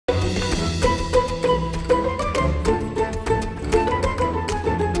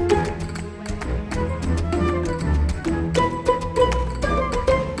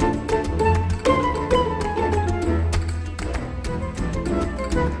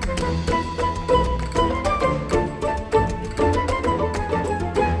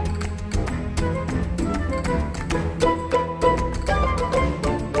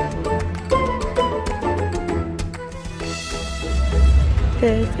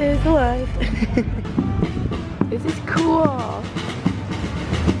is the life. This is cool.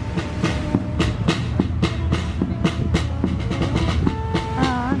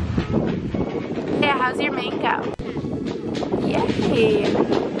 Yeah, how's your mango? Yay!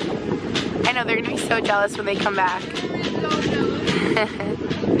 I know, they're gonna be so jealous when they come back.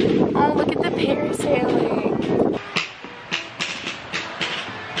 Oh, look at the parasailing.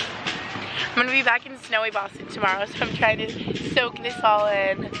 I'm gonna be back in snowy Boston tomorrow, so I'm trying to soak this all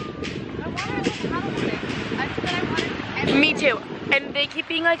in. Me too. And they keep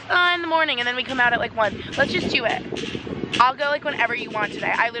being like, oh, in the morning, and then we come out at like 1. Let's just do it. I'll go like whenever you want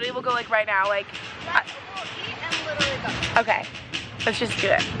today. I literally will go like right now, like. Okay, let's just do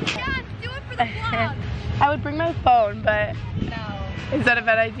it. Yeah, do it for the vlog. I would bring my phone, but No. Is that a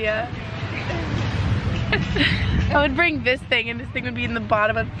bad idea? I would bring this thing, and this thing would be in the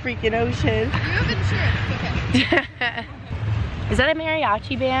bottom of the freaking ocean. You have insurance, okay. Is that a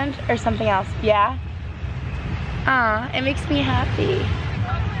mariachi band or something else? Yeah? Aw, it makes me happy.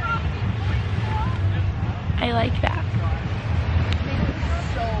 I like that.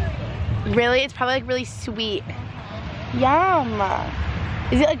 Really? It's probably like really sweet. Yum.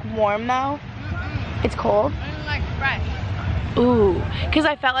 Is it like warm though? It's cold? It's like fresh. Ooh, because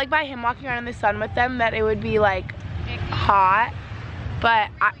I felt like by him walking around in the sun with them that it would be like hot, but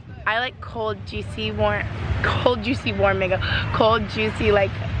I like cold, juicy, warm mango. Cold, juicy,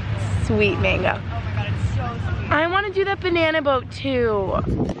 like sweet mango. Oh my god, it's so sweet. I want to do that banana boat too.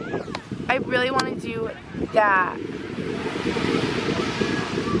 I really want to do that.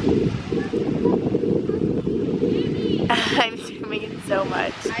 I'm zooming in so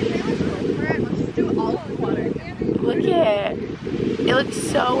much. I say let's go for it. Let's just do all of the water. Look at it. It looks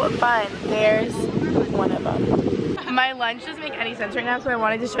so fun. There's one of them. My lunch doesn't make any sense right now, so I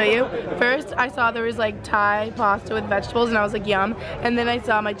wanted to show you. First, I saw there was like Thai pasta with vegetables, and I was like, yum. And then I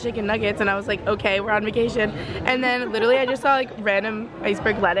saw my chicken nuggets, and I was like, okay, we're on vacation. And then literally I just saw like random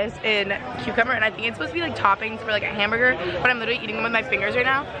iceberg lettuce and cucumber, and I think it's supposed to be like toppings for like a hamburger, but I'm literally eating them with my fingers right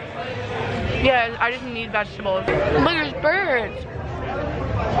now. Yeah, I just need vegetables. Look, there's birds.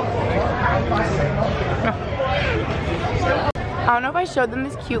 I don't know if I showed them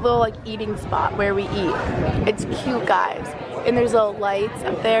this cute little like eating spot where we eat. It's cute, guys. And there's little lights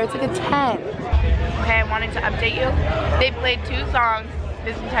up there. It's like a tent. Okay, I wanted to update you. They played 2 songs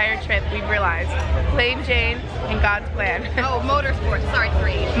this entire trip, we've realized. Plain Jane and God's Plan. Oh, Motorsports, sorry,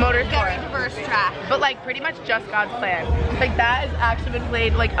 3. Motorsport. Very diverse track. But like pretty much just God's Plan. Like that has actually been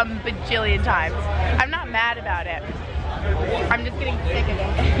played like a bajillion times. I'm not mad about it. I'm just getting sick of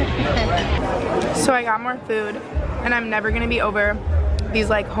it. So I got more food, and I'm never gonna be over these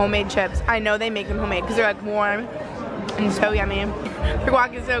like homemade chips. I know they make them homemade because they're like warm and so yummy. Their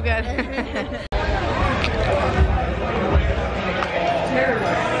guac is so good.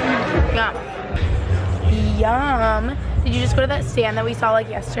 Yum. Yum. Did you just go to that stand that we saw like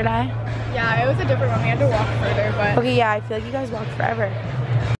yesterday? Yeah, it was a different one. We had to walk further, but. Okay, yeah, I feel like you guys walked forever.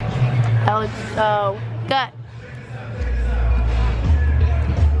 That looks so good.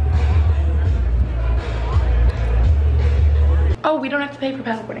 Oh, we don't have to pay for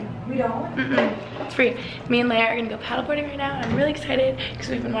paddleboarding. We don't? Mm-mm. It's free. Me and Leia are gonna go paddleboarding right now, and I'm really excited because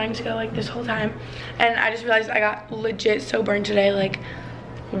we've been wanting to go like this whole time. And I just realized I got legit so burned today. Like,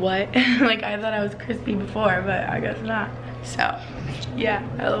 what? Like, I thought I was crispy before, but I guess not. So, yeah,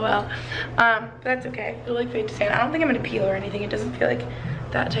 LOL. But that's okay. It'll like fade to sand. I don't think I'm gonna peel or anything. It doesn't feel like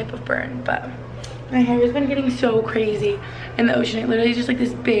that type of burn, but my hair has been getting so crazy in the ocean. It literally is just like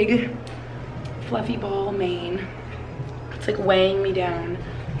this big, fluffy ball mane. It's like weighing me down.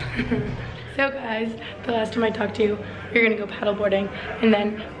 So guys, the last time I talked to you, we were gonna go paddleboarding, and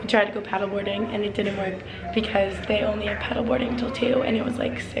then we tried to go paddleboarding and it didn't work because they only have paddleboarding until 2 and it was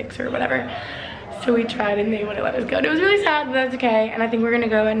like 6 or whatever. So we tried and they wouldn't let us go. And it was really sad, but that's okay. And I think we're gonna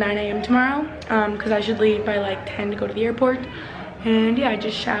go at 9 a.m. tomorrow because I should leave by like 10 to go to the airport. And yeah, I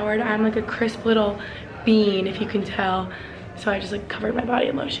just showered. I'm like a crisp little bean, if you can tell. So I just like covered my body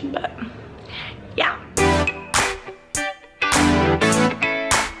in lotion, but yeah.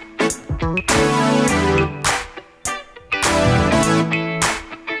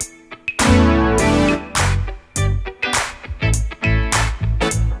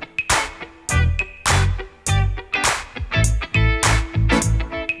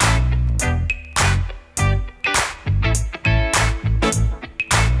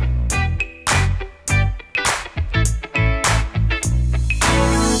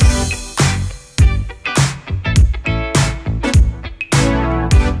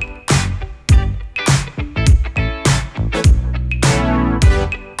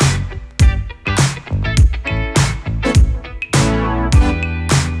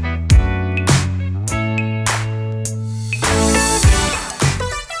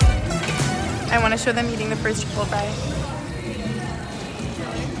 show them eating the first triple fry.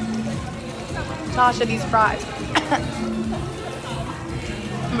 Tasha, these fries.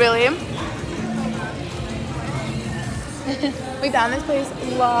 Really? We found this place,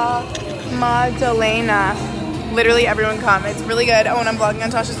 La Maddalena. Literally everyone come. It's really good. Oh, and I'm vlogging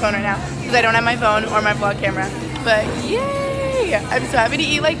on Tasha's phone right now because I don't have my phone or my vlog camera. But yay! I'm so happy to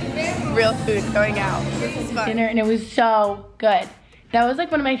eat like real food going out. This is fun. Dinner, and it was so good. That was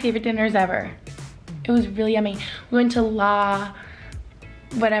like one of my favorite dinners ever. It was really yummy. We went to La,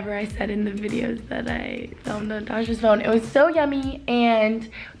 whatever I said in the videos that I filmed on Tasha's phone. It was so yummy, and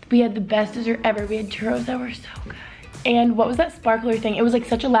we had the best dessert ever. We had churros that were so good. And what was that sparkler thing? It was like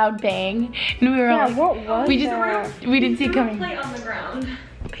such a loud bang, and we were like, what was that? We didn't see it coming. He threw a plate on the ground.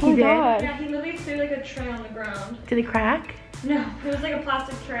 He did? God. Yeah, he literally threw like a tray on the ground. Did it crack? No, it was like a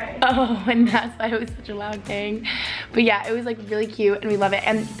plastic tray. Oh, and that's why it was such a loud bang. But yeah, it was like really cute, and we love it.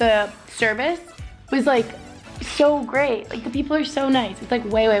 And the service was like so great. Like the people are so nice. It's like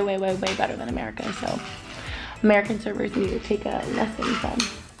way, way, way, way, way better than America. So American servers need to take a lesson from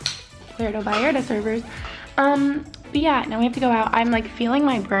Puerto Vallarta servers. But yeah, now we have to go out. I'm like feeling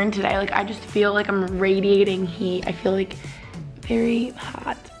my burn today. Like I just feel like I'm radiating heat. I feel like very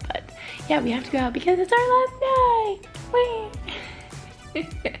hot, but yeah, we have to go out because it's our last night. Wait.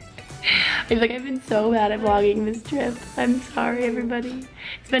 I feel like I've been so bad at vlogging this trip. I'm sorry, everybody.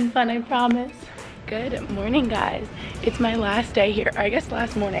 It's been fun, I promise. Good morning, guys. It's my last day here, or I guess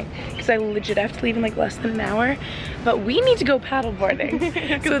last morning, because I legit have to leave in like less than an hour. But we need to go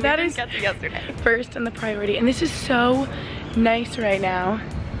paddleboarding. So that is first on the priority. And this is so nice right now,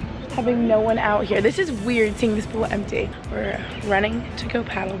 having no one out here. This is weird seeing this pool empty. We're running to go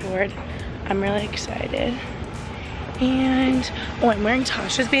paddleboard. I'm really excited. And, oh, I'm wearing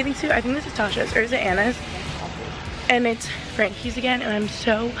Tasha's bathing suit. I think this is Tasha's, or is it Anna's? And it's Frankie's again, and I'm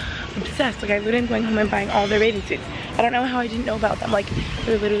so obsessed. Like I literally am going home and buying all their bathing suits. I don't know how I didn't know about them. Like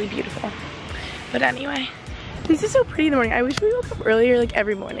they're literally beautiful. But anyway, this is so pretty in the morning. I wish we woke up earlier like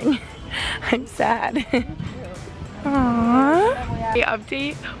every morning. I'm sad. Aww. The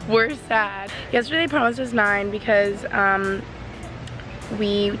update, we're sad. Yesterday they promised us 9 because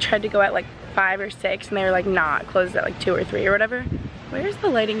we tried to go at like 5 or 6 and they were like not closed at like 2 or 3 or whatever. Where is the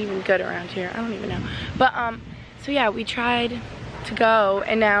lighting even good around here? I don't even know. But so yeah, we tried to go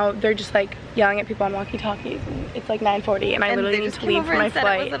and now they're just like yelling at people on walkie-talkies and it's like 9:40 and I literally need to leave for my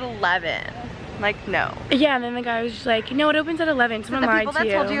flight. It was at 11. Like no. Yeah, and then the guy was just like, no, it opens at 11. Someone lied to you. The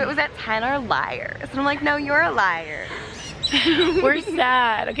people that told you it was at 10 are liars. And I'm like, no, you're a liar. We're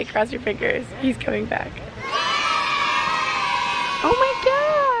sad. Okay, cross your fingers. He's coming back. Oh my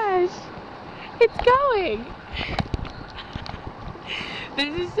gosh! It's going!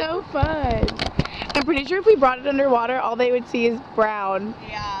 This is so fun. I'm pretty sure if we brought it underwater, all they would see is brown.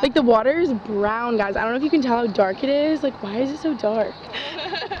 Yeah. Like the water is brown, guys. I don't know if you can tell how dark it is. Like, why is it so dark?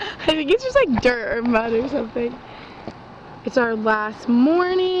 I think it's just like dirt or mud or something. It's our last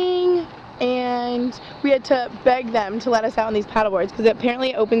morning, and we had to beg them to let us out on these paddleboards because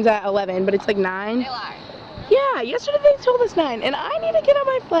apparently it opens at 11, but it's like 9. They lied. Yeah, yesterday they told us 9, and I need to get on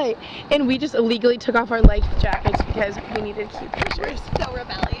my flight. And we just illegally took off our life jackets because we needed cute pictures. So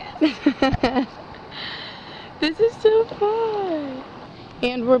rebellious. This is so fun.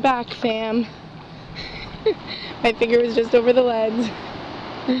 And we're back, fam. My finger was just over the lens.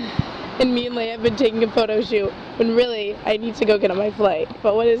 And me and Leia have been taking a photo shoot when really I need to go get on my flight.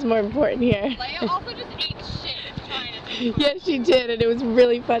 But what is more important here? Leia also just ate shit trying to do. Yes, she did, and it was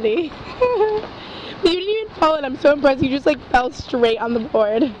really funny. You didn't even fall in. I'm so impressed. You just like fell straight on the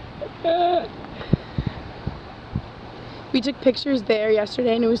board. We took pictures there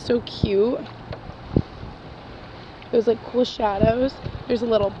yesterday and it was so cute. It was like cool shadows. There's a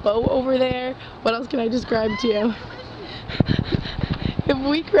little boat over there. What else can I describe to you? If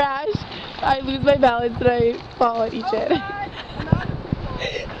we crash, I lose my balance and I fall and eat it.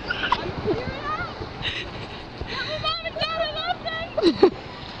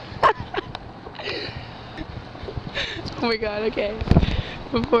 Oh my god, okay.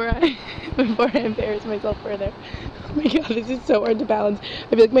 Before I embarrass myself further. Oh my god, this is so hard to balance. I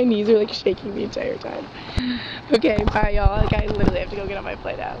feel like my knees are like shaking the entire time. Okay, bye y'all. Like I literally have to go get on my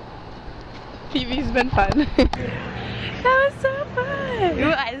flight out. TV's been fun. That was so fun. It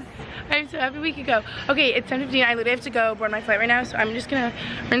was. I'm so happy we could go. Okay, it's 10:15. I literally have to go board my flight right now, so I'm just gonna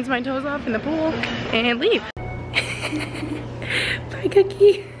rinse my toes off in the pool and leave. Bye,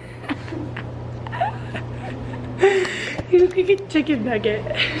 Cookie. You look like a chicken nugget.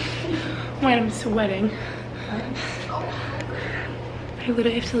 Wait, I'm sweating. I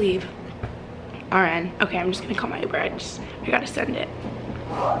literally have to leave. RN. Okay, I'm just gonna call my Uber. I gotta send it.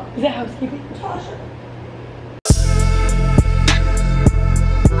 Is that housekeeping?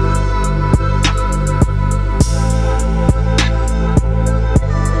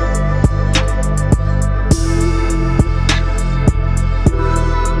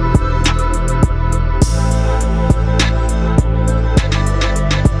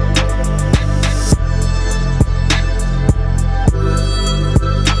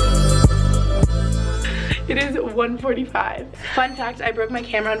 It is 1:45. Fun fact, I broke my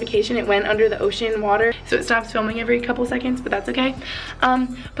camera on vacation. It went under the ocean water, so it stops filming every couple seconds, but that's okay.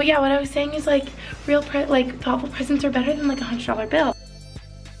 But yeah, what I was saying is like thoughtful presents are better than like $100 bill.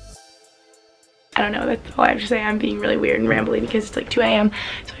 I don't know, that's all I have to say. I'm being really weird and rambly because it's like 2 a.m.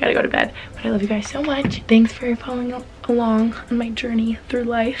 so I gotta go to bed. But I love you guys so much. Thanks for following along on my journey through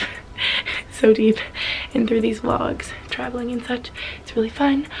life. So deep, and through these vlogs, traveling and such. It's really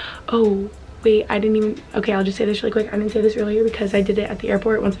fun. Oh, wait, okay, I'll just say this really quick. I didn't say this earlier because I did it at the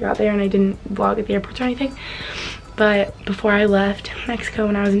airport once I got there and I didn't vlog at the airport or anything. But before I left Mexico,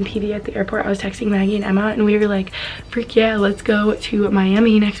 when I was in PD at the airport, I was texting Maggie and Emma and we were like, freak yeah, let's go to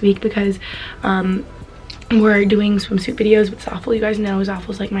Miami next week because we're doing swimsuit videos with Zoffel. You guys know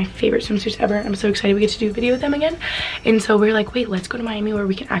Zoffel's like my favorite swimsuits ever. I'm so excited we get to do a video with them again. And so we're like, wait, let's go to Miami where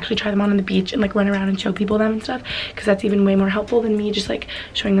we can actually try them on the beach and like run around and show people them and stuff, because that's even way more helpful than me just like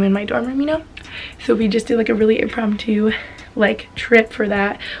showing them in my dorm room, you know? So we just did like a really impromptu like trip for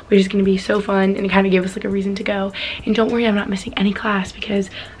that, which is going to be so fun, and it kind of gave us like a reason to go. And don't worry, I'm not missing any class because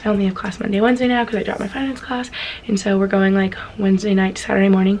I only have class Monday, Wednesday now because I dropped my finance class, and so we're going like Wednesday night to Saturday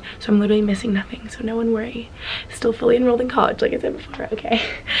morning, so I'm literally missing nothing, so no one worry. Still fully enrolled in college like I said before. Okay.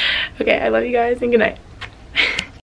 Okay, I love you guys and good night.